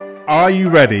Are you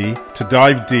ready to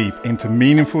dive deep into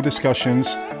meaningful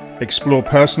discussions, explore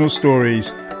personal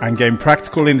stories, and gain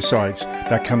practical insights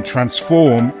that can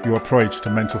transform your approach to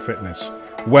mental fitness?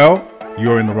 Well,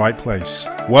 you're in the right place.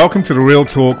 Welcome to the Real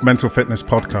Talk Mental Fitness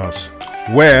Podcast,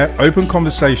 where open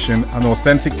conversation and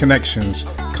authentic connections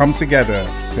come together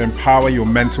to empower your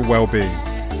mental well-being.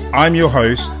 I'm your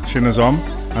host, Chinazom,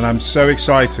 and I'm so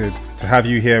excited to have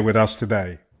you here with us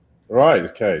today. Right.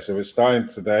 Okay. So we're starting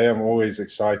today. I'm always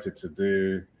excited to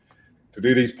do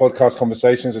these podcast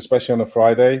conversations, especially on a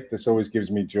Friday. This always gives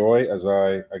me joy as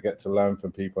I get to learn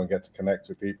from people and get to connect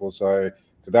with people. So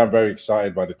today I'm very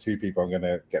excited by the two people I'm going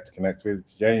to get to connect with.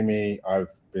 Jamie, I've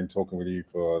been talking with you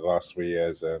for the last 3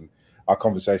 years, and our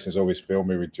conversations always fill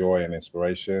me with joy and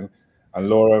inspiration. And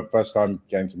Laura, first time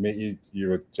getting to meet you, you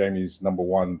were Jamie's number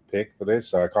one pick for this.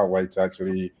 So I can't wait to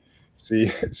actually see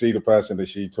the person that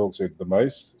she talks with the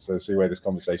most. So see where this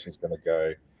conversation is going to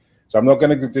go. So I'm not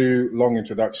going to do long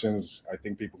introductions. I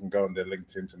think people can go on their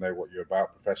LinkedIn to know what you're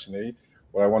about professionally.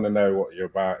 What I want to know what you're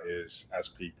about is as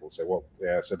people. So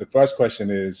So the first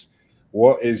question is,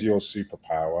 what is your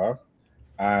superpower,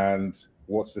 and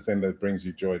what's the thing that brings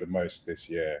you joy the most this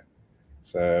year?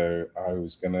 So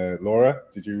Laura,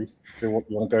 did you feel what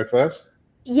you want to go first?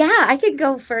 Yeah, I could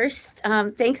go first.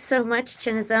 Thanks so much,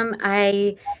 Chinazom.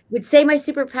 I would say my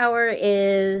superpower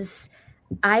is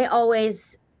I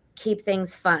always keep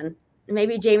things fun.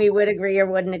 Maybe Jamie would agree or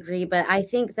wouldn't agree, but I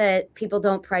think that people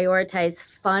don't prioritize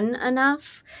fun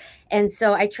enough. And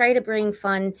so I try to bring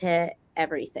fun to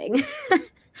everything.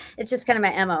 It's just kind of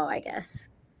my MO, I guess.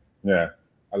 Yeah,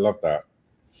 I love that.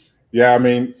 Yeah, I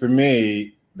mean, for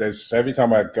me, every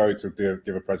time I go to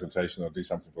give a presentation or do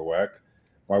something for work,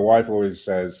 my wife always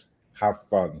says, have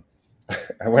fun.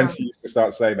 And when she used to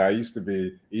start saying that,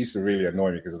 it used to really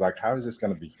annoy me because it's like, how is this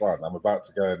going to be fun? I'm about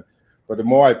to go but the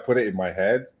more I put it in my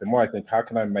head, the more I think, how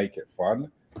can I make it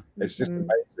fun? It's just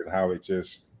amazing how it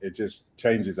just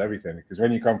changes everything. Because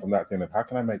when you come from that thing of how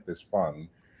can I make this fun,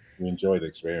 you enjoy the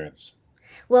experience.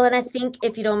 Well, and I think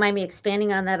if you don't mind me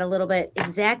expanding on that a little bit,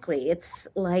 exactly. It's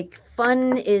like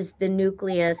fun is the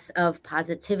nucleus of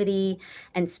positivity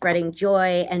and spreading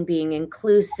joy and being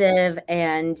inclusive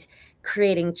and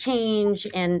creating change.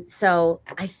 And so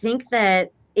I think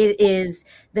that it is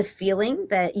the feeling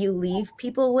that you leave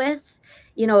people with,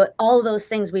 all those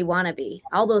things we want to be,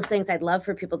 all those things I'd love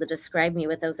for people to describe me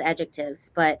with those adjectives.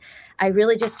 But I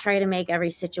really just try to make every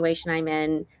situation I'm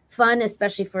in fun,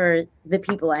 especially for the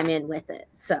people I'm in with it.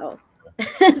 So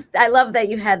I love that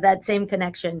you had that same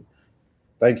connection.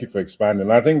 Thank you for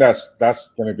expanding. I think that's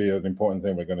going to be an important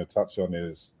thing we're going to touch on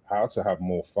is how to have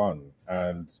more fun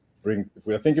and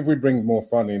if we bring more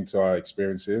fun into our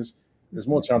experiences, there's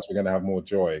more chance we're going to have more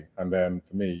joy. And then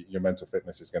for me, your mental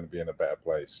fitness is going to be in a better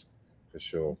place for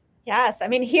sure. Yes. I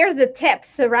mean, here's a tip.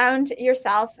 Surround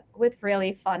yourself with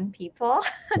really fun people.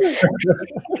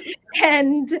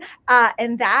 and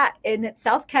that in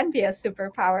itself can be a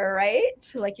superpower,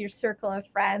 right? Like your circle of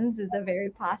friends is a very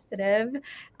positive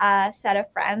set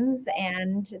of friends,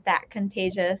 and that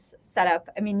contagious setup.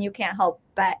 I mean, you can't help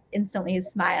but instantly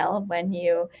smile when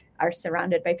you are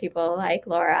surrounded by people like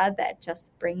Laura that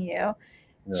just bring you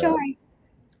joy.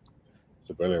 It's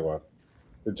a brilliant one.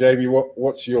 But Jamie,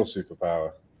 what's your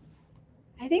superpower?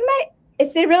 I think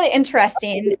it's really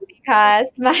interesting because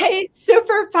my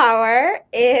superpower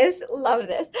is, love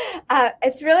this.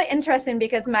 It's really interesting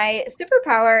because my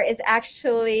superpower is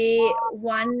actually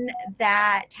one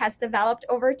that has developed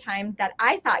over time that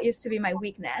I thought used to be my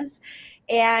weakness.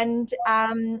 And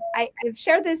I've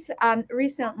shared this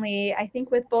recently, I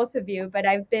think with both of you, but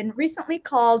I've been recently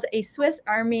called a Swiss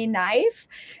Army knife,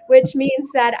 which means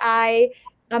that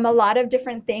I'm a lot of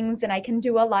different things and I can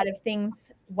do a lot of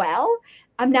things well.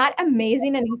 I'm not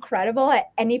amazing and incredible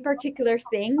at any particular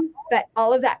thing, but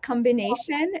all of that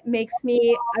combination makes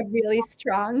me a really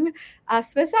strong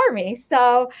Swiss Army.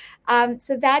 So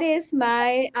that is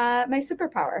my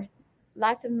superpower.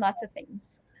 Lots and lots of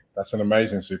things. That's an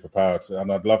amazing superpower,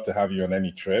 and I'd love to have you on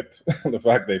any trip. The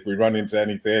fact that if we run into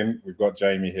anything, we've got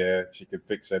Jamie here. She could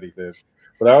fix anything.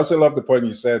 But I also love the point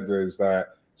you said is that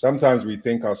sometimes we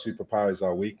think our superpower is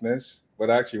our weakness, but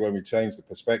actually when we change the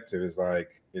perspective, it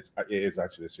is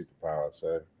actually a superpower.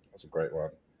 So that's a great one.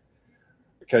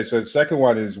 Okay, so the second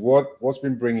one is what's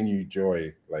been bringing you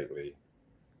joy lately?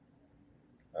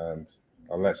 And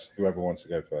unless whoever wants to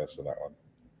go first on that one.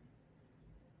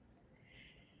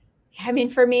 I mean,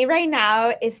 for me right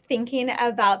now is thinking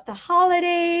about the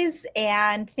holidays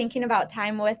and thinking about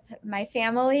time with my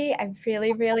family. I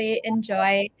really, really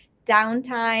enjoy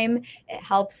downtime. It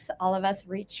helps all of us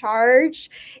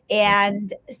recharge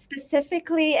and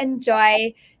specifically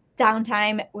enjoy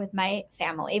downtime with my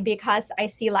family, because I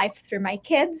see life through my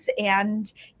kids.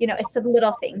 And, it's the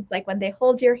little things, like when they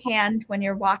hold your hand when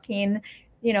you're walking,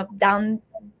 down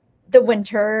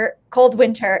the cold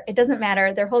winter, it doesn't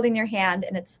matter. They're holding your hand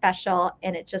and it's special,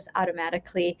 and it just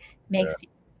automatically makes you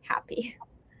happy.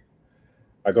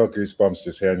 I got goosebumps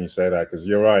just hearing you say that, because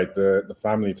you're right. The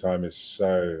family time is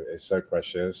so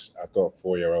precious. I've got a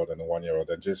 4-year-old and a 1-year-old,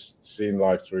 and just seeing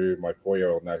life through my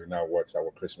 4-year-old now, who now works out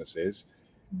what Christmas is,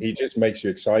 he just makes you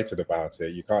excited about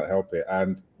it. You can't help it.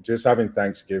 And just having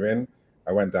Thanksgiving,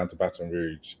 I went down to Baton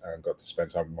Rouge and got to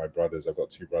spend time with my brothers. I've got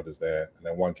 2 brothers there, and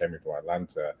then one came in from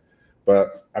Atlanta.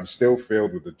 But I'm still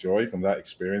filled with the joy from that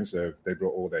experience of they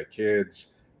brought all their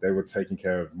kids. They were taking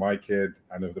care of my kid,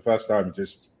 and for the first time,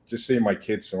 just seeing my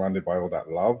kids surrounded by all that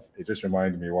love, it just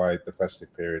reminded me why the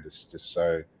festive period is just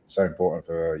so important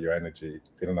for your energy,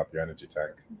 filling up your energy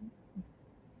tank.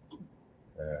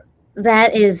 Yeah.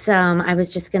 That is, I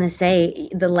was just going to say,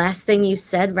 the last thing you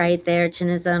said right there,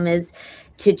 Chinism, is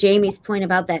to Jamie's point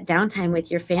about that downtime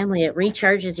with your family. It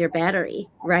recharges your battery,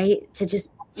 right? To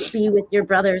just be with your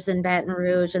brothers in Baton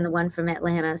Rouge and the one from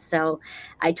Atlanta. So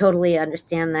I totally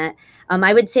understand that.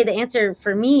 I would say the answer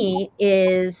for me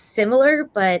is similar,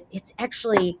 but it's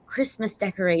actually Christmas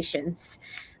decorations.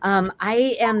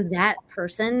 I am that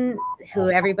person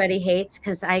who everybody hates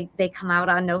because they come out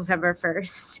on November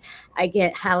 1st. I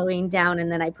get Halloween down and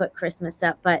then I put Christmas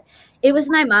up. But it was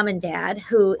my mom and dad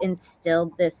who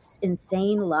instilled this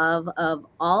insane love of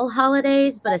all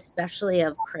holidays, but especially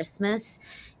of Christmas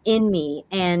in me.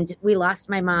 And we lost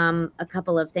my mom a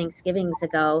couple of Thanksgivings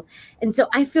ago. And so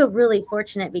I feel really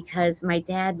fortunate because my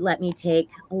dad let me take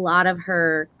a lot of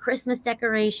her Christmas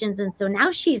decorations. And so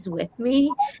now she's with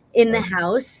me in the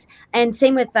house. And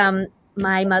same with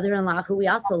my mother-in-law, who we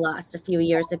also lost a few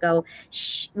years ago.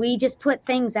 We just put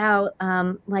things out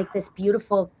like this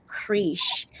beautiful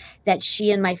creche that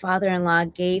she and my father-in-law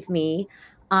gave me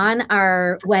on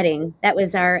our wedding. That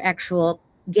was our actual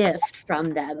gift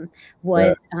from them,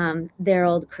 was their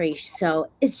old creche. So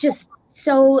it's just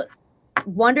so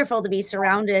wonderful to be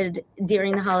surrounded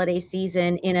during the holiday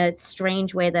season in a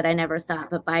strange way that I never thought,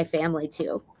 but by family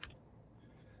too.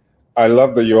 I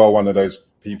love that you are one of those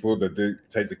people that do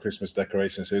take the Christmas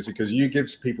decorations seriously, because you give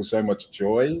people so much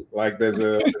joy. Like there's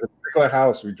a particular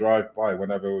house we drive by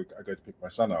whenever I go to pick my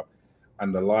son up,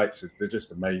 and the lights, they're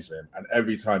just amazing. And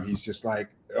every time he's just like,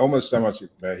 almost so much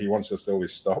that he wants us to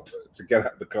always stop to get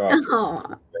out the car.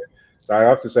 Aww. So I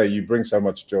have to say, you bring so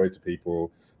much joy to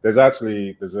people. There's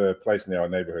a place near our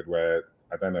neighborhood where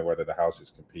I don't know whether the houses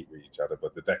compete with each other,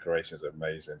 but the decorations are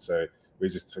amazing. So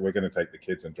we're going to take the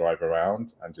kids and drive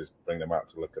around and just bring them out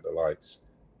to look at the lights.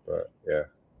 But yeah,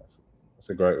 that's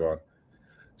a great one.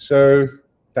 So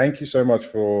thank you so much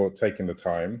for taking the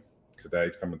time today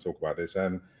to come and talk about this.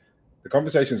 And the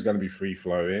conversation is going to be free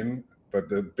flowing, but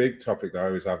the big topic that I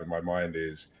always have in my mind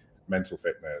is mental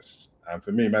fitness. And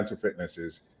for me, mental fitness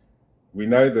is, we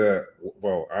know that,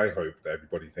 well, I hope that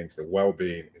everybody thinks that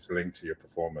well-being is linked to your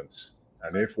performance.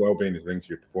 And if well-being is linked to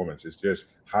your performance, it's just,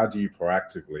 how do you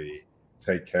proactively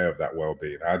take care of that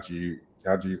well-being? How do you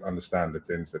understand the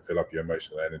things that fill up your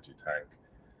emotional energy tank?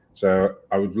 So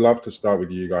I would love to start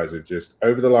with you guys of just,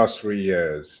 over the last 3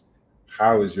 years,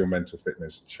 how has your mental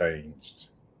fitness changed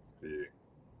for you?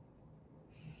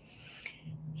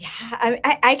 Yeah,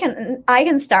 I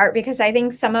can start, because I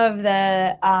think some of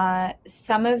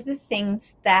the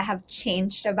things that have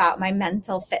changed about my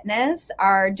mental fitness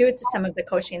are due to some of the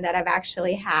coaching that I've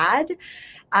actually had.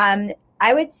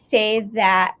 I would say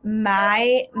that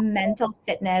my mental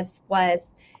fitness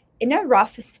was in a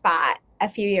rough spot a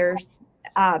few years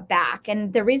back,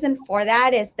 and the reason for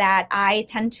that is that I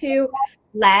tend to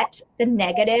let the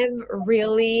negative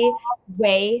really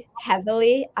weigh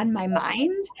heavily on my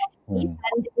mind. And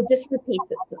it just repeats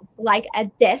itself like a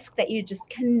disc that you just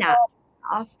cannot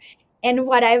turn off. And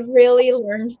what I've really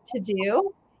learned to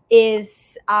do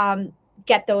is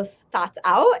get those thoughts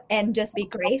out and just be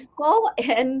graceful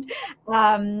and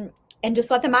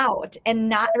just let them out and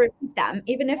not repeat them.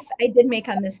 Even if I did make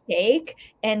a mistake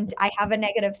and I have a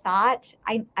negative thought,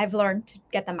 I've learned to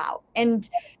get them out. And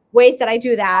ways that I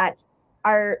do that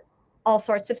are all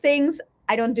sorts of things.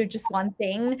 I don't do just one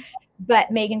thing,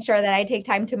 but making sure that I take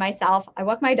time to myself. I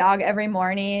walk my dog every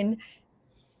morning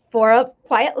for a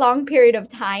quite long period of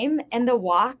time, and the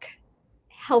walk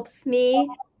helps me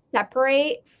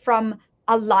separate from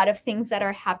a lot of things that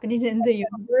are happening in the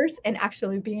universe and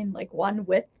actually being like one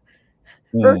with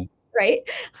Earth, right?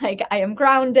 Like I am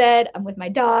grounded, I'm with my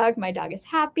dog is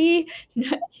happy,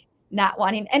 not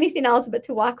wanting anything else but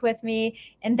to walk with me.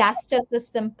 And that's just a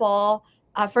simple,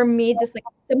 for me, just like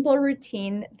a simple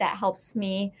routine that helps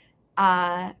me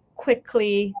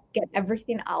quickly get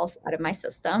everything else out of my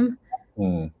system.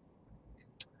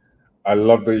 I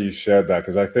love that you shared that,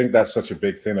 because I think that's such a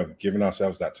big thing of giving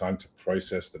ourselves that time to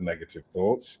process the negative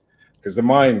thoughts, because the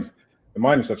mind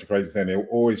is such a crazy thing. It'll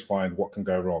always find what can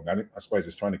go wrong, and I suppose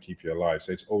it's trying to keep you alive,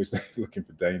 so it's always looking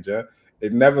for danger.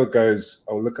 It never goes,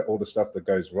 oh, look at all the stuff that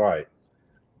goes right.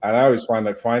 And I always find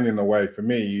that finding a way, for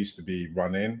me, used to be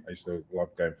running. I used to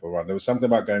love going for a run. There was something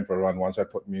about going for a run. Once I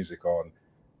put music on,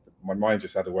 my mind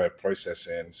just had a way of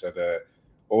processing, so that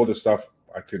all the stuff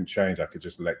I couldn't change, I could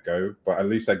just let go. But at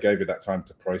least I gave it that time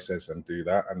to process and do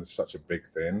that. And it's such a big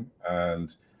thing.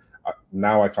 And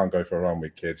now I can't go for a run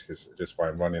with kids, because I just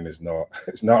find running is not,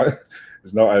 it's not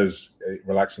as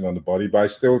relaxing on the body. But I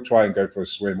still try and go for a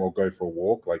swim or go for a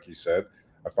walk, like you said.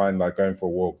 I find like going for a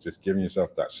walk, just giving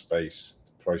yourself that space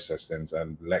to process things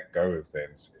and let go of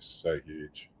things is so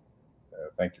huge.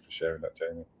 Thank you for sharing that,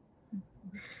 Jamie.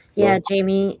 Yeah,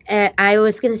 Jamie, I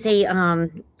was going to say,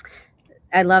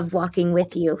 I love walking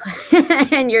with you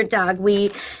and your dog.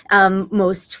 We,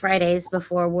 most Fridays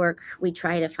before work, we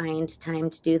try to find time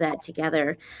to do that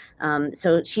together.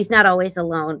 So she's not always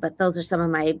alone, but those are some of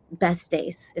my best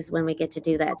days, is when we get to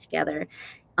do that together.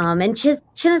 And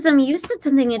Chinazam, you said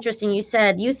something interesting. You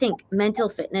said you think mental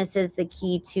fitness is the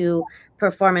key to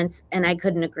performance, and I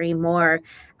couldn't agree more.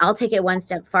 I'll take it one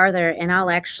step farther, and I'll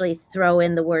actually throw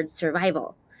in the word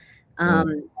survival.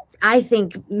 I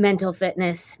think mental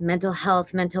fitness, mental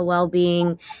health, mental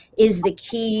well-being is the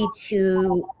key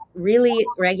to really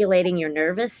regulating your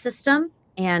nervous system.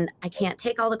 And I can't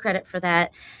take all the credit for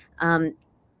that.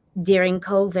 During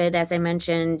COVID, as I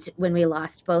mentioned, when we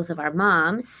lost both of our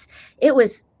moms, it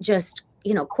was just,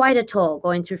 quite a toll,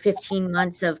 going through 15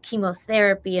 months of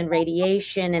chemotherapy and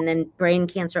radiation, and then brain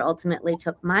cancer ultimately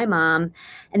took my mom,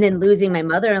 and then losing my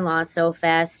mother-in-law so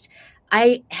fast.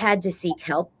 I had to seek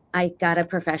help. I got a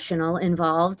professional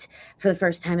involved for the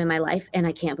first time in my life, and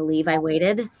I can't believe I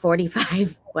waited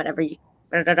 45,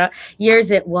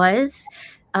 years it was.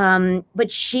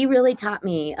 But she really taught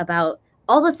me about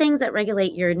all the things that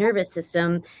regulate your nervous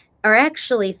system are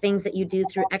actually things that you do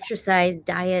through exercise,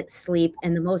 diet, sleep,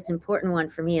 and the most important one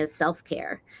for me is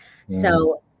self-care.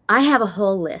 So I have a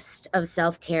whole list of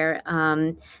self-care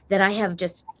that I have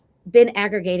just been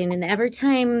aggregating, and every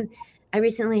time I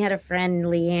recently had a friend,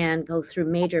 Leanne, go through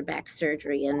major back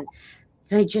surgery, and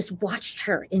I just watched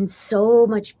her in so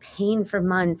much pain for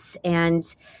months. And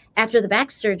after the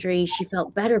back surgery, she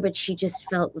felt better, but she just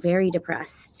felt very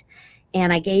depressed.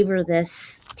 And I gave her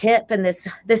this tip and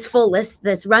this full list,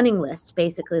 this running list,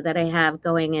 basically, that I have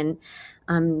going. And,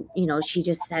 she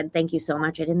just said, thank you so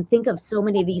much. I didn't think of so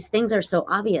many of these things are so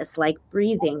obvious, like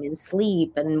breathing and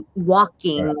sleep and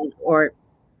walking, or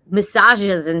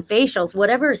massages and facials,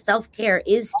 whatever self-care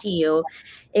is to you.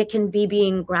 It can be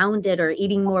being grounded or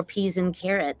eating more peas and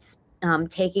carrots,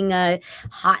 taking a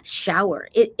hot shower.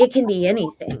 It can be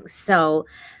anything. So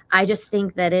I just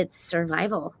think that it's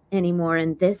survival anymore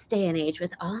in this day and age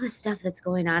with all the stuff that's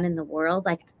going on in the world.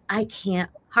 Like, I can't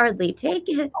hardly take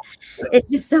it. It's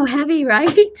just so heavy,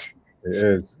 right? It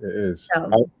is.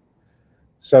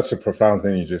 Such a profound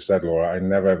thing you just said, Laura. I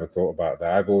never ever thought about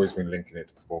that. I've always been linking it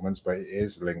to performance, but it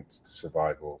is linked to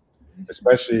survival,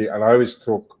 especially. And I always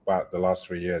talk about the last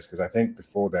 3 years, because I think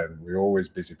before then we were always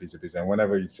busy. And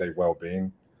whenever you say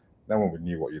well-being, no one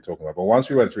knew what you're talking about. But once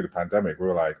we went through the pandemic, we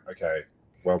were like, okay,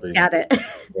 well-being. Got it.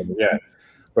 Yeah.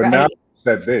 But now you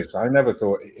said this, I never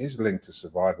thought it is linked to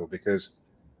survival, because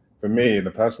for me, in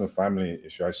the personal family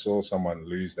issue, I saw someone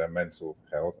lose their mental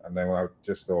health, and then I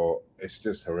just thought, it's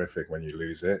just horrific when you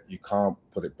lose it. You can't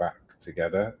put it back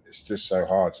together. It's just so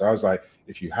hard. So I was like,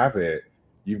 if you have it,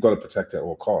 you've got to protect it at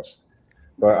all costs.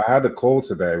 But I had a call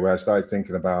today where I started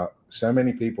thinking about so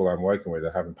many people I'm working with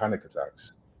are having panic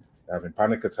attacks. They're having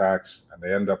panic attacks, and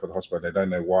they end up at the hospital. They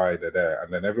don't know why they're there.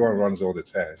 And then everyone runs all the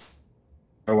tests.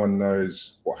 No one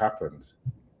knows what happened.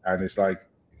 And it's like,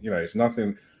 it's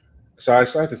nothing. So I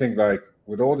started to think, like,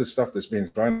 with all this stuff that's being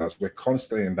thrown at us, we're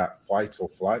constantly in that fight or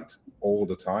flight all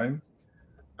the time.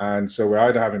 And so we're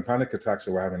either having panic attacks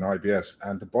or we're having IBS,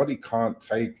 and the body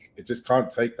just can't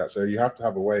take that. So you have to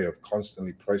have a way of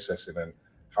constantly processing. And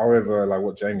however, like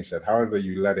what Jamie said, however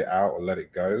you let it out or let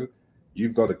it go,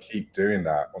 you've got to keep doing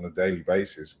that on a daily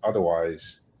basis.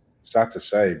 Otherwise, sad to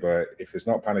say, but if it's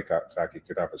not panic attack, you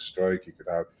could have a stroke, you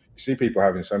see people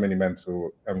having so many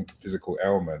mental physical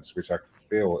ailments, which I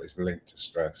feel is linked to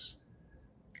stress.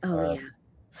 Oh, yeah.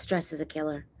 Stress is a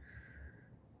killer.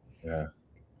 Yeah.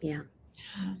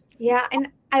 Yeah. And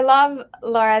I love,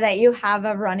 Laura, that you have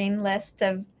a running list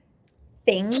of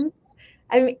things.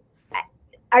 I mean,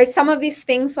 are some of these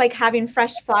things like having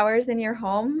fresh flowers in your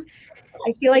home?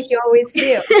 I feel like you always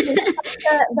do.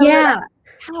 Yeah.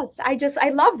 Yes, I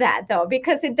love that though,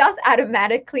 because it does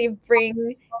automatically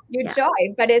bring you Yeah.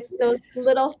 joy, but it's those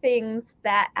little things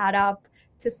that add up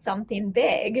to something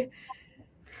big.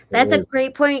 That's a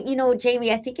great point. You know,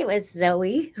 Jamie, I think it was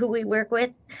Zoe who we work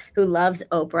with who loves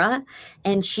Oprah.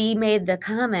 And she made the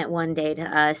comment one day to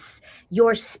us,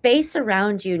 your space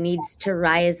around you needs to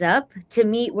rise up to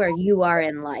meet where you are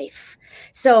in life.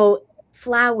 So,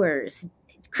 flowers,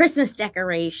 Christmas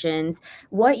decorations,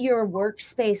 what your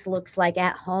workspace looks like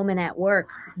at home and at work,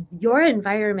 your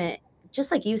environment, just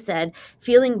like you said,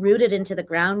 feeling rooted into the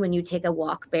ground when you take a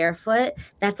walk barefoot,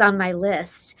 that's on my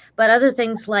list. But other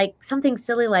things like something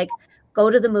silly like go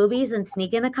to the movies and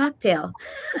sneak in a cocktail.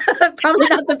 Probably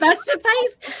not the best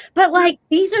advice, but like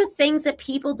these are things that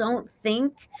people don't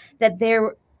think that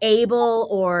they're able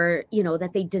or, you know,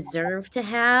 that they deserve to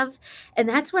have. And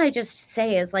that's what I just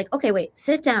say is like, okay, wait,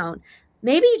 sit down.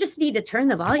 Maybe you just need to turn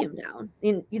the volume down.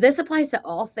 And this applies to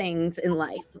all things in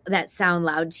life that sound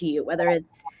loud to you, whether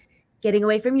it's getting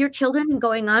away from your children and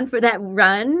going on for that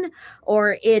run,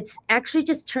 or it's actually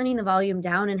just turning the volume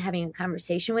down and having a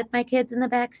conversation with my kids in the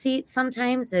back seat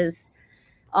sometimes is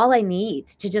all I need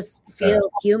to just feel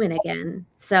human again.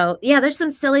 So yeah, there's some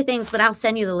silly things, but I'll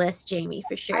send you the list, Jamie,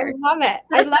 for I sure. love it.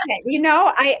 I love it. You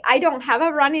know, I don't have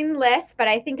a running list, but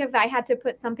I think if I had to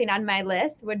put something on my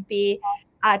list would be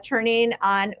turning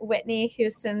on Whitney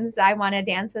Houston's I Want to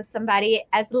Dance with Somebody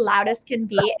as loud as can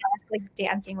be, and just like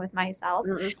dancing with myself.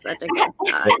 This is such a good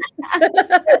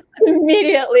thought.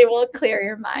 Immediately will clear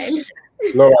your mind.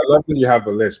 Laura, I love that you have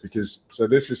a list because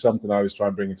this is something I was trying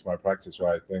to bring into my practice,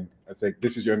 right? I think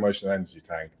this is your emotional energy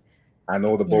tank and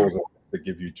all the balls that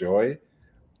give you joy.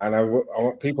 And I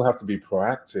want people have to be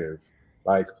proactive.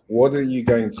 Like, what are you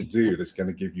going to do that's going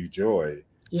to give you joy?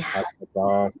 Yeah. Having a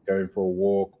bath, going for a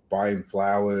walk, buying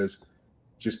flowers,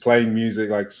 just playing music.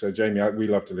 Like, so Jamie, we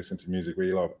love to listen to music.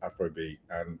 We love Afrobeat.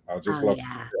 And I'll just love,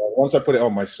 once I put it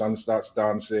on, my son starts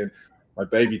dancing, my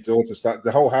baby daughter starts,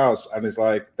 the whole house. And it's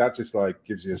like, that just like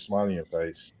gives you a smile on your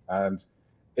face. And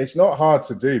it's not hard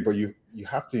to do, but you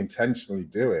have to intentionally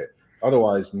do it.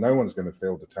 Otherwise, no one's going to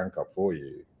fill the tank up for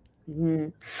you.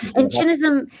 Mm-hmm. And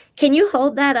Chinnism, can you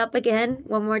hold that up again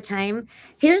one more time?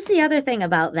 Here's the other thing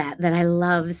about that I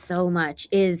love so much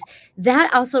is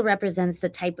that also represents the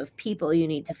type of people you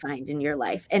need to find in your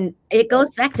life. And it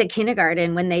goes back to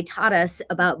kindergarten when they taught us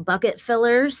about bucket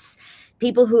fillers,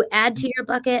 people who add to your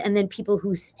bucket and then people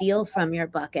who steal from your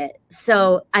bucket.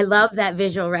 So I love that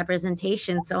visual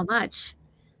representation so much.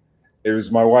 It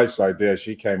was my wife's idea.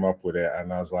 She came up with it,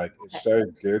 and I was like, "It's so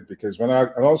good." Because and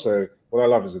also what I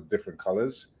love is the different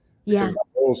colors because they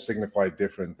all signify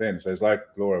different things. So it's like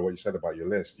Laura, what you said about your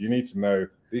list. You need to know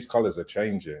these colors are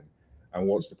changing, and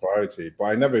what's the priority. But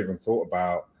I never even thought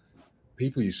about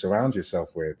people you surround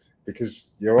yourself with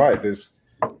because you're right. There's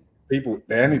people,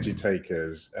 the energy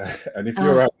takers, and if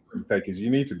you're around energy takers, you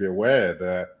need to be aware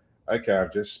that okay,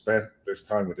 I've just spent this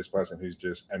time with this person who's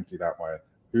just emptied out my.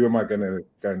 Who am I going to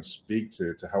go and speak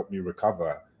to help me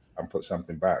recover and put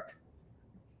something back?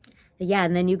 Yeah,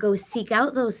 and then you go seek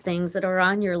out those things that are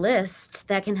on your list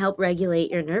that can help regulate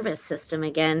your nervous system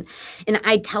again. And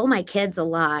I tell my kids a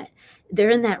lot, they're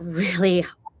in that really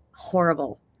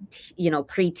horrible,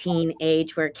 preteen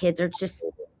age where kids are just,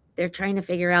 they're trying to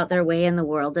figure out their way in the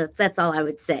world. That's all I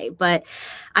would say. But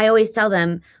I always tell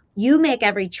them, you make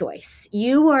every choice.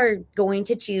 You are going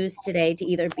to choose today to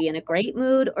either be in a great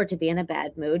mood or to be in a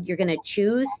bad mood. You're going to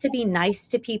choose to be nice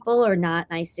to people or not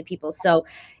nice to people. So,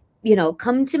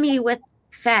 come to me with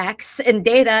facts and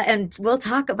data and we'll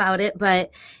talk about it.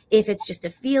 But if it's just a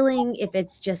feeling, if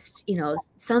it's just,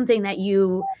 something that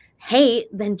you hate,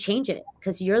 then change it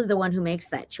because you're the one who makes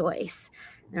that choice.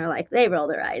 And they're like, they roll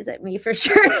their eyes at me for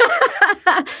sure.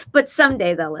 But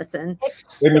someday they'll listen.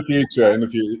 In the future,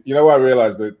 I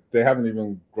realized that they haven't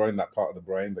even grown that part of the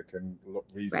brain that can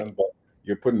reason, right. But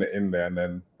you're putting it in there, and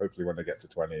then hopefully when they get to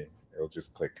 20, it'll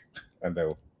just click, and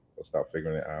they'll start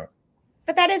figuring it out.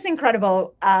 But that is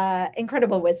incredible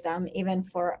wisdom, even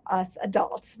for us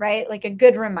adults, right? Like a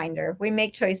good reminder. We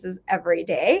make choices every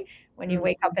day. When you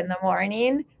wake up in the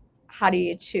morning, how do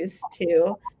you choose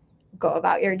to go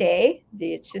about your day? Do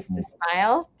you choose to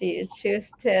smile? Do you choose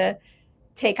to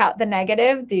take out the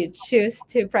negative? Do you choose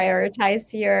to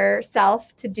prioritize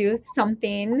yourself to do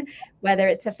something, whether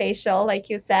it's a facial, like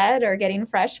you said, or getting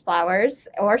fresh flowers,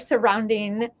 or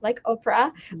surrounding like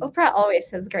Oprah? Oprah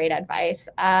always has great advice.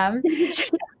 I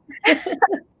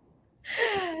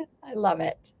love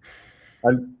it.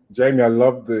 And Jamie, I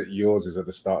love that yours is at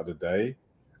the start of the day.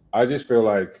 I just feel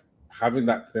like having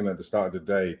that thing at the start of the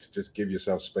day to just give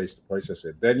yourself space to process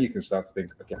it, then you can start to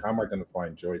think, okay, how am I going to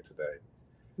find joy today?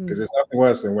 Because there's nothing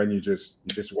worse than when you just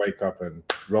wake up and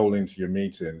roll into your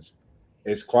meetings.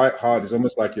 It's quite hard. It's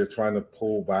almost like you're trying to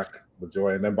pull back the joy,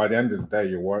 and then by the end of the day,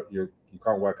 you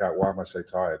can't work out, why am I so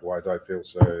tired? Why do I feel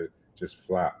so just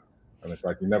flat? And it's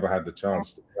like you never had the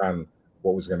chance to plan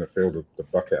what was going to fill the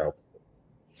bucket up.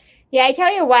 Yeah, I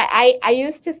tell you what, I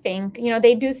used to think,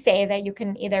 they do say that you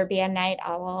can either be a night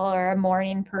owl or a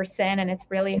morning person, and it's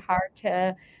really hard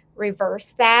to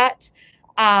reverse that.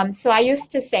 So I used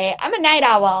to say, I'm a night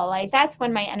owl. Like, that's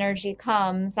when my energy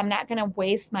comes. I'm not going to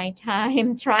waste my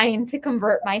time trying to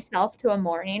convert myself to a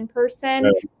morning person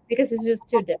because it's just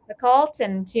too difficult.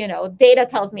 And, data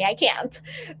tells me I can't.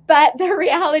 But the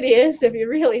reality is, if you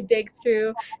really dig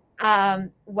through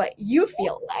what you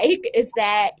feel like, is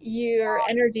that your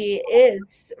energy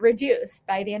is reduced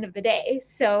by the end of the day.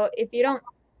 So if you don't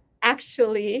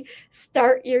actually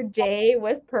start your day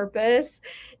with purpose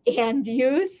and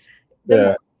use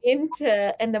the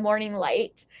morning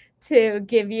light to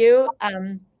give you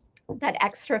that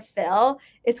extra fill,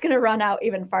 it's going to run out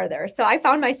even farther. So I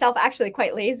found myself actually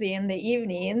quite lazy in the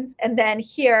evenings. And then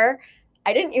here,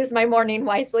 I didn't use my morning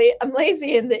wisely. I'm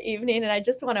lazy in the evening and I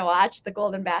just want to watch The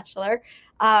Golden Bachelor.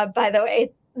 By the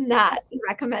way, not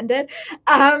recommended.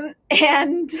 And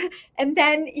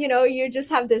then, you just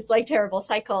have this like terrible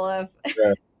cycle of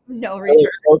no reason.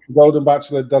 The Golden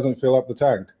Bachelor doesn't fill up the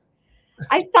tank.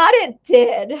 I thought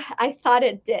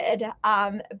it did.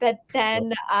 But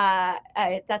then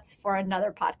that's for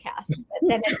another podcast. But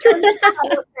then it turned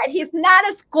out that he's not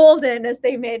as golden as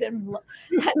they made him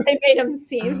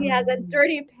seem. He has a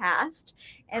dirty past,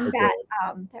 and that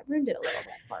ruined it a little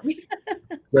bit for me.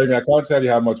 Jamie, I can't tell you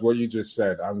how much what you just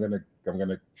said. I'm gonna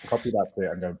copy that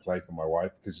bit and go and play for my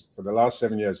wife, because for the last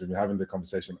 7 years we've been having the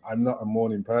conversation. I'm not a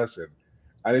morning person.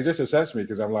 And it just upsets me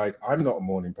because I'm like, I'm not a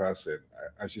morning person.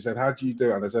 And she said, how do you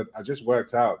do it? And I said, I just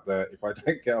worked out that if I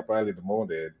don't get up early in the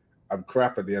morning, I'm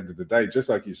crap at the end of the day, just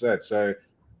like you said. So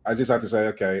I just had to say,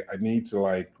 okay, I need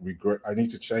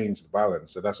to change the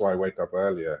balance. So that's why I wake up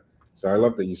earlier. So I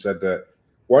love that you said that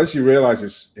once you realize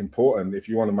it's important, if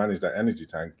you want to manage that energy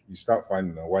tank, you start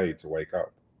finding a way to wake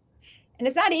up. And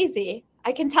it's not easy.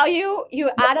 I can tell you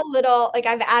add a little, like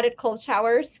I've added cold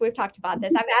showers. We've talked about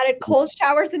this. I've added cold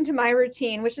showers into my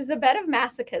routine, which is a bit of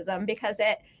masochism because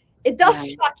it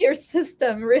does shock your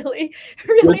system really,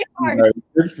 really hard.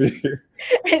 Good for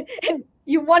you. And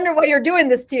you wonder why you're doing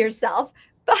this to yourself.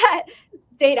 But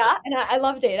data, and I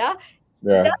love data,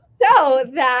 does show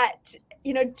that,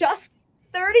 just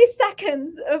 30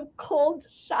 seconds of cold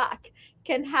shock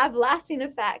can have lasting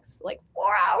effects, like 4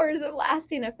 hours of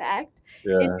lasting effect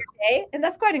in your day. And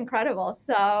that's quite incredible.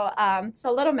 So a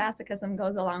little masochism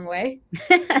goes a long way.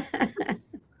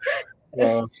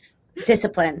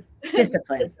 Discipline. Yes.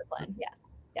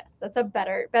 That's a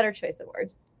better choice of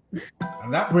words.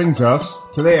 And that brings us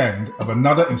to the end of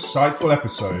another insightful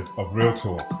episode of Real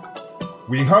Talk.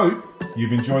 We hope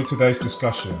you've enjoyed today's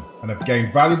discussion and have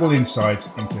gained valuable insights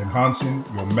into enhancing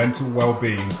your mental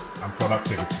well-being and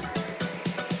productivity.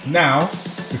 Now,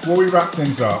 before we wrap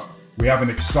things up, we have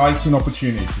an exciting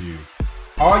opportunity for you.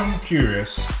 Are you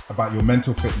curious about your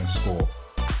mental fitness score?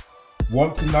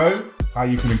 Want to know how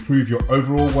you can improve your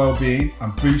overall well-being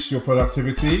and boost your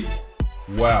productivity?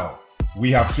 Well,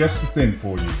 we have just the thing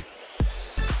for you.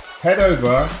 Head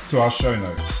over to our show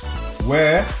notes,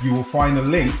 where you will find a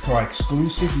link to our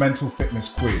exclusive mental fitness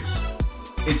quiz.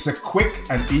 It's a quick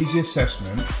and easy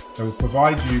assessment that will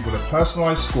provide you with a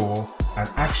personalized score and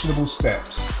actionable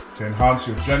steps to enhance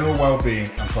your general well-being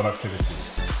and productivity.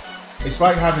 It's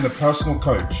like having a personal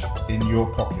coach in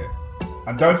your pocket.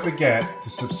 And don't forget to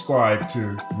subscribe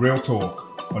to Real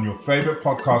Talk on your favorite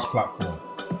podcast platform.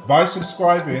 By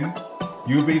subscribing,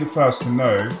 you'll be the first to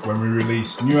know when we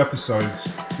release new episodes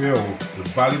filled with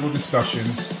valuable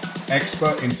discussions,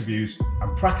 expert interviews,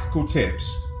 and practical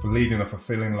tips for leading a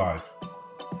fulfilling life.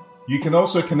 You can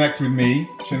also connect with me,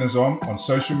 Chinazom, on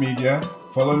social media.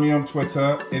 Follow me on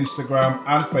Twitter, Instagram,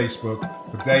 and Facebook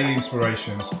for daily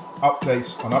inspirations,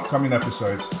 updates on upcoming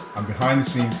episodes, and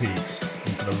behind-the-scenes peeks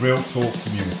into the Real Talk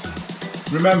community.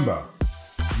 Remember,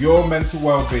 your mental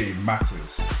well-being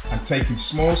matters, and taking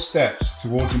small steps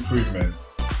towards improvement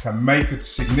can make a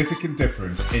significant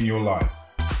difference in your life.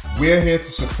 We're here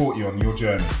to support you on your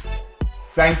journey.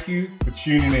 Thank you for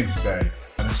tuning in today,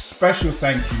 and a special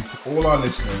thank you to all our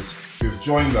listeners who have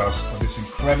joined us on this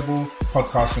incredible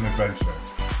podcasting adventure.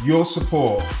 Your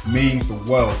support means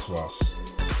the world to us.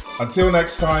 Until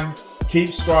next time,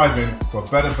 keep striving for a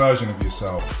better version of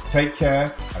yourself. Take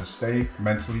care and stay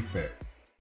mentally fit.